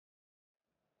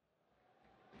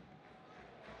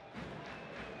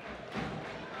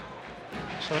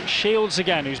So it's Shields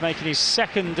again, who's making his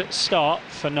second start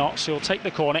for Notts. He'll take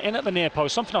the corner, in at the near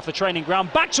post, something off the training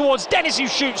ground, back towards Dennis, who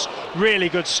shoots. Really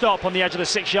good stop on the edge of the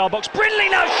 6-yard box. Brindley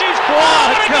now shoots.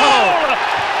 What a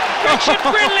goal! Richard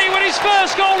Brindley with his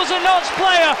first goal as a Notts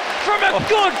player from a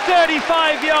good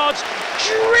 35 yards.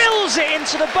 Drills it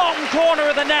into the bottom corner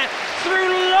of the net through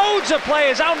loads of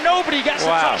players. How nobody gets a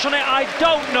touch on it, I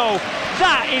don't know.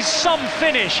 That is some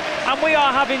finish, and we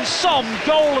are having some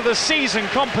goal of the season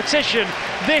competition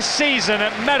this season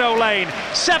at Meadow Lane.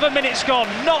 7 minutes gone,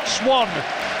 Notts 1,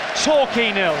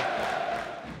 Torquay 0.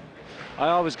 I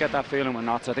always get that feeling with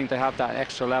Notts. I think they have that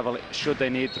extra level should they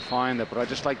need to find it, but I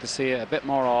just like to see it a bit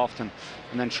more often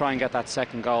and then try and get that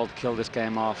second goal to kill this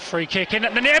game off. Free kick in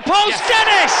at the near post, yes.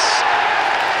 Dennis!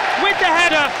 With the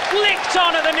header, flicked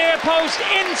on at the near post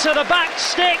into the back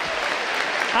stick,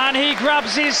 and he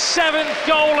grabs his 7th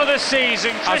goal of the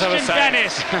season. Christian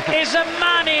Dennis is a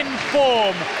man in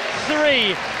form,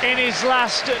 3 in his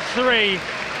last 3.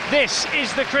 This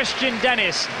is the Christian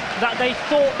Dennis that they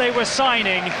thought they were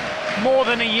signing more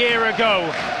than a year ago.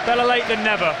 Better late than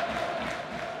never.